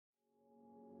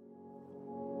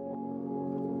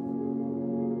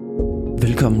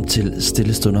Velkommen til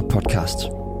Stillestunder podcast.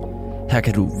 Her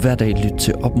kan du hver dag lytte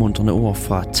til opmuntrende ord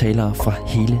fra talere fra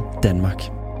hele Danmark.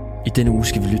 I denne uge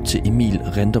skal vi lytte til Emil,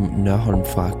 Rindom, Nørholm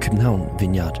fra København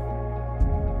Vineyard.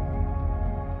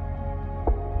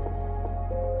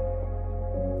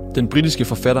 Den britiske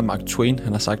forfatter Mark Twain,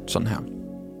 han har sagt sådan her: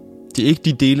 Det er ikke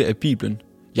de dele af Bibelen,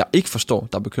 jeg ikke forstår,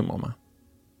 der bekymrer mig.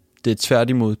 Det er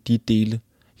tværtimod de dele,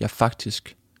 jeg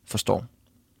faktisk forstår.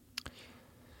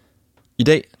 I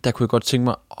dag, der kunne jeg godt tænke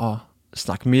mig at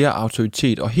snakke mere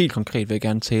autoritet, og helt konkret vil jeg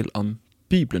gerne tale om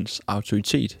Bibelens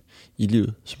autoritet i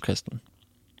livet som kristen.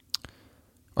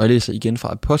 Og jeg læser igen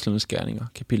fra Apostlenes Gerninger,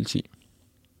 kapitel 10.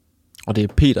 Og det er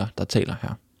Peter, der taler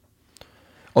her.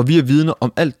 Og vi er vidner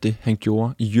om alt det, han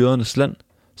gjorde i jødernes land,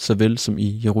 såvel som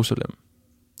i Jerusalem.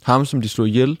 Ham, som de slog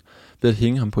ihjel ved at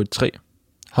hænge ham på et træ.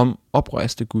 Ham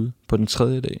oprejste Gud på den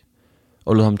 3. dag,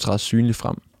 og lod ham træde synligt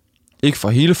frem. Ikke for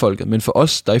hele folket, men for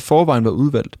os, der i forvejen var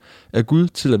udvalgt af Gud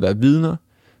til at være vidner,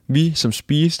 vi som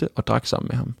spiste og drak sammen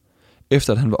med ham,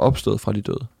 efter at han var opstået fra de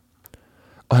døde.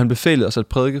 Og han befalede os at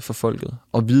prædike for folket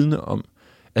og vidne om,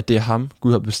 at det er ham,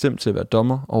 Gud har bestemt til at være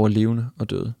dommer over levende og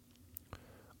døde.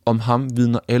 Om ham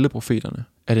vidner alle profeterne,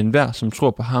 at enhver, som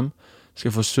tror på ham,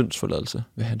 skal få syndsforladelse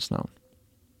ved hans navn.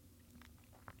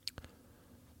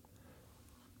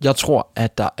 Jeg tror,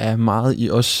 at der er meget i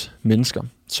os mennesker,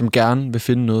 som gerne vil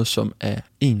finde noget, som er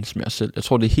ens med os selv. Jeg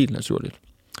tror, det er helt naturligt.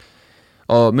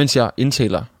 Og mens jeg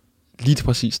indtaler lige til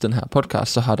præcis den her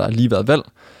podcast, så har der lige været valg.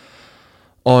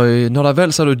 Og når der er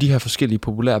valg, så er det jo de her forskellige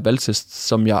populære valgtest,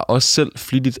 som jeg også selv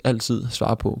flittigt altid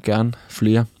svarer på, gerne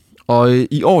flere. Og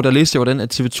i år, der læste jeg, hvordan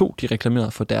at TV2 de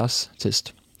reklamerede for deres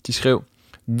test. De skrev: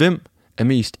 Hvem er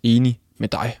mest enig med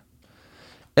dig?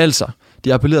 Altså,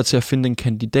 de appellerede til at finde den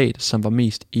kandidat, som var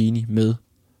mest enig med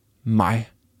mig.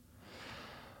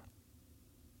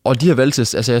 Og de her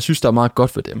valgtest, altså jeg synes, der er meget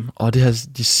godt for dem. Og det her,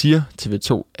 de siger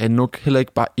TV2, er nok heller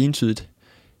ikke bare entydigt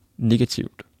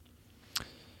negativt.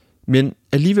 Men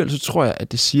alligevel så tror jeg,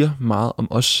 at det siger meget om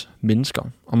os mennesker,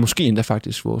 og måske endda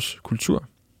faktisk vores kultur,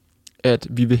 at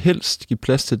vi vil helst give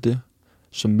plads til det,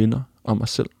 som minder om os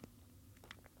selv.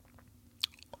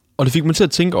 Og det fik mig til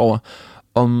at tænke over,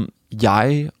 om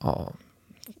jeg og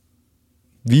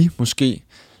vi måske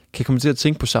kan komme til at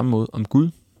tænke på samme måde om Gud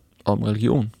og om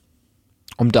religion.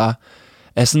 Om der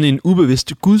er sådan en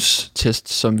ubevidst gudstest,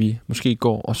 som vi måske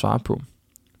går og svarer på.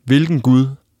 Hvilken Gud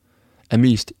er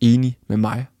mest enig med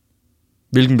mig?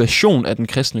 Hvilken version af den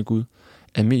kristne Gud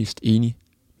er mest enig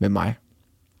med mig?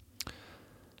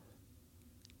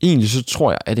 Egentlig så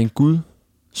tror jeg, at en Gud,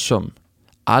 som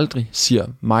aldrig siger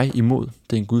mig imod,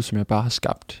 det er en Gud, som jeg bare har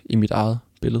skabt i mit eget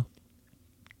billede.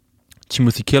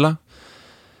 Timothy Keller,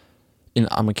 en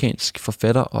amerikansk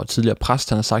forfatter og tidligere præst,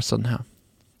 han har sagt sådan her: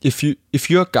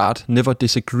 If your God never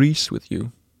disagrees with you,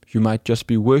 you might just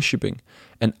be worshipping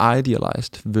an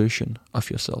idealized version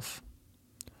of yourself.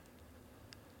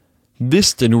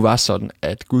 Hvis det nu var sådan,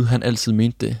 at Gud han altid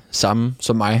mente det samme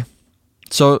som mig,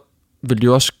 så ville det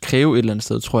jo også kræve et eller andet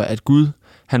sted, tror jeg, at Gud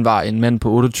han var en mand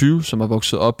på 28, som var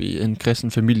vokset op i en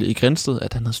kristen familie i Grindsted,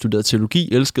 at han havde studeret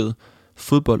teologi, elskede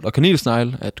fodbold og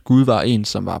kanelsnegle, at Gud var en,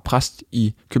 som var præst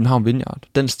i København Vineyard.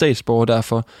 Den statsborger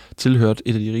derfor tilhørte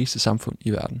et af de rigeste samfund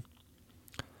i verden.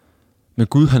 Men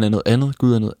Gud han er noget andet.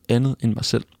 Gud er noget andet end mig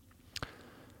selv.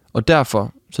 Og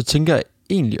derfor så tænker jeg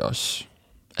egentlig også,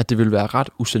 at det ville være ret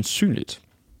usandsynligt,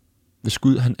 hvis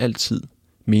Gud han altid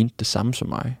mente det samme som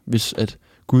mig. Hvis at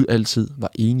Gud altid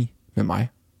var enig med mig.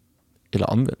 Eller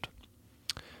omvendt.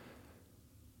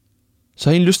 Så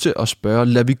har jeg egentlig lyst til at spørge,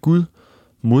 lader vi Gud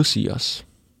modsige os?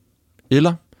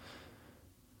 Eller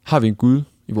har vi en Gud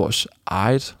i vores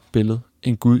eget billede,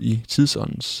 en Gud i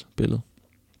tidsåndens billede?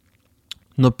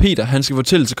 Når Peter han skal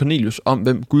fortælle til Cornelius om,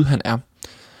 hvem Gud han er,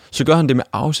 så gør han det med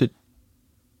afsæt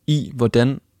i,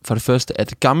 hvordan for det første,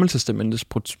 at Gammeltestamentets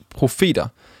profeter,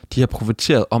 de har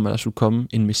profeteret om, at der skulle komme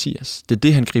en Messias. Det er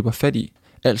det, han griber fat i,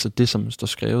 altså det, som står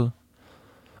skrevet.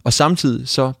 Og samtidig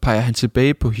så peger han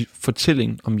tilbage på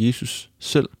fortællingen om Jesus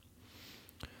selv.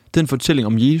 Den fortælling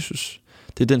om Jesus,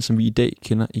 det er den, som vi i dag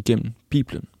kender igennem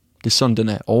Bibelen. Det er sådan, den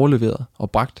er overleveret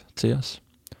og bragt til os.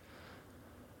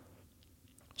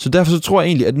 Så derfor så tror jeg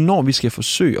egentlig, at når vi skal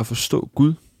forsøge at forstå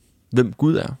Gud, hvem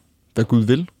Gud er, hvad Gud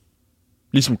vil,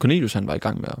 ligesom Cornelius han var i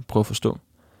gang med at prøve at forstå,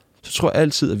 så tror jeg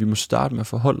altid, at vi må starte med at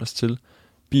forholde os til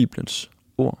Bibelens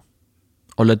ord,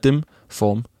 og lade dem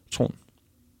forme troen.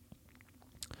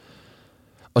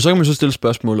 Og så kan man så stille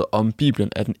spørgsmålet, om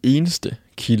Bibelen er den eneste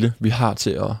kilde, vi har til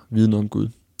at vide noget om Gud.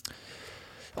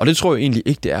 Og det tror jeg egentlig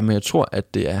ikke, det er, men jeg tror,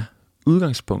 at det er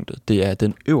udgangspunktet. Det er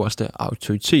den øverste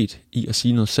autoritet i at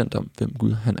sige noget sandt om, hvem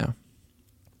Gud han er.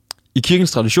 I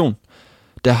kirkens tradition,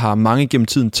 Der har mange gennem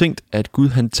tiden tænkt, at Gud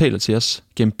han taler til os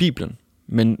gennem Bibelen.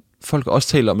 Men folk har også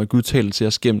talt om, at Gud taler til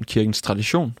os gennem kirkens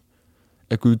tradition.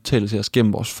 At Gud taler til os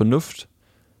gennem vores fornuft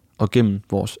og gennem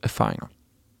vores erfaringer.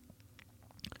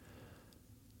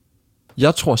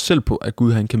 Jeg tror selv på, at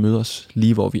Gud han kan møde os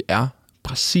lige hvor vi er,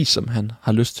 præcis som han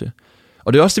har lyst til.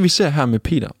 Og det er også det, vi ser her med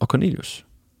Peter og Cornelius.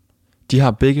 De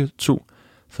har begge to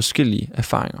forskellige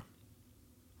erfaringer.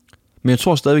 Men jeg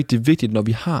tror stadigvæk, det er vigtigt, når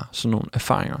vi har sådan nogle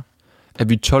erfaringer, at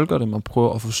vi tolker dem og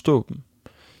prøver at forstå dem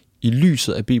i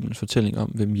lyset af Bibelens fortælling om,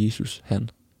 hvem Jesus han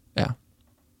er.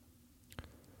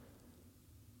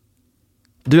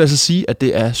 Det vil altså sige, at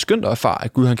det er skønt at erfare,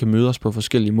 at Gud han kan møde os på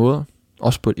forskellige måder,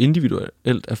 også på et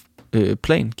individuelt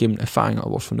plan gennem erfaringer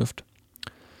og vores fornuft.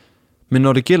 Men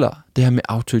når det gælder det her med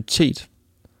autoritet,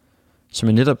 som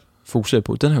jeg netop fokuserer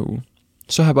på den her uge,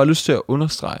 så har jeg bare lyst til at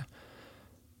understrege,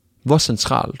 hvor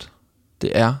centralt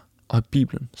det er at have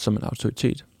Bibelen som en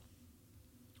autoritet.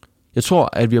 Jeg tror,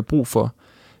 at vi har brug for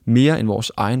mere end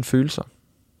vores egne følelser,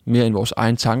 mere end vores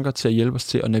egne tanker til at hjælpe os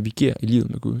til at navigere i livet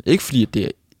med Gud. Ikke fordi det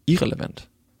er irrelevant,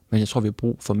 men jeg tror, vi har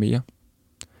brug for mere.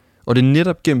 Og det er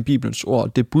netop gennem Bibelens ord,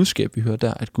 og det budskab, vi hører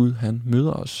der, at Gud han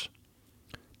møder os.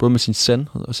 Både med sin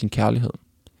sandhed og sin kærlighed.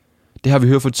 Det har vi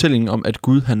hørt fortællingen om, at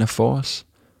Gud han er for os.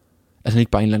 At han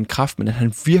ikke bare er en eller anden kraft, men at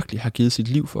han virkelig har givet sit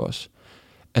liv for os.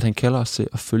 At han kalder os til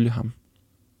at følge ham.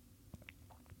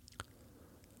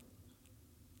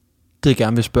 Det jeg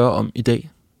gerne vil spørge om i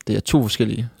dag, det er 2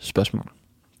 forskellige spørgsmål.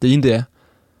 Det ene det er,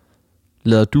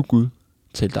 lader du Gud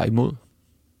tale dig imod?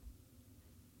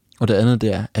 Og det andet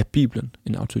det er Bibelen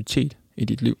en autoritet i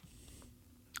dit liv?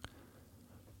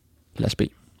 Lad os bede.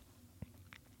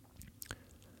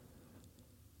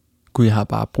 Gud, jeg har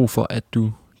bare brug for, at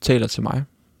du taler til mig,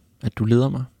 at du leder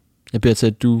mig. Jeg beder til,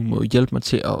 at du må hjælpe mig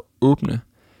til at åbne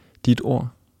dit ord,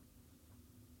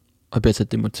 og jeg beder til,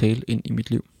 at det må tale ind i mit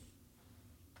liv.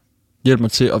 Hjælp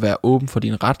mig til at være åben for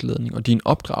din retledning og din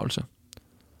opdragelse,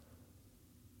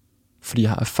 fordi jeg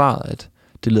har erfaret, at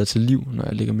det leder til liv, når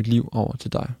jeg lægger mit liv over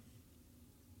til dig.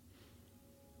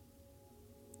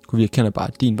 Gud, jeg kender bare,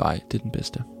 at din vej, det er den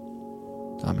bedste.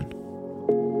 Amen.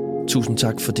 Tusind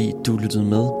tak, fordi du lyttede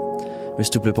med. Hvis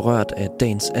du blev berørt af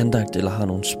dagens andagt eller har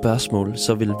nogle spørgsmål,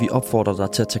 så vil vi opfordre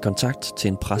dig til at tage kontakt til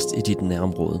en præst i dit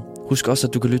nærområde. Husk også,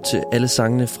 at du kan lytte til alle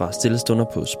sangene fra Stille Stunder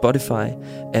på Spotify,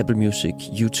 Apple Music,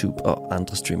 YouTube og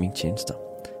andre streamingtjenester.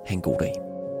 Ha' en god dag.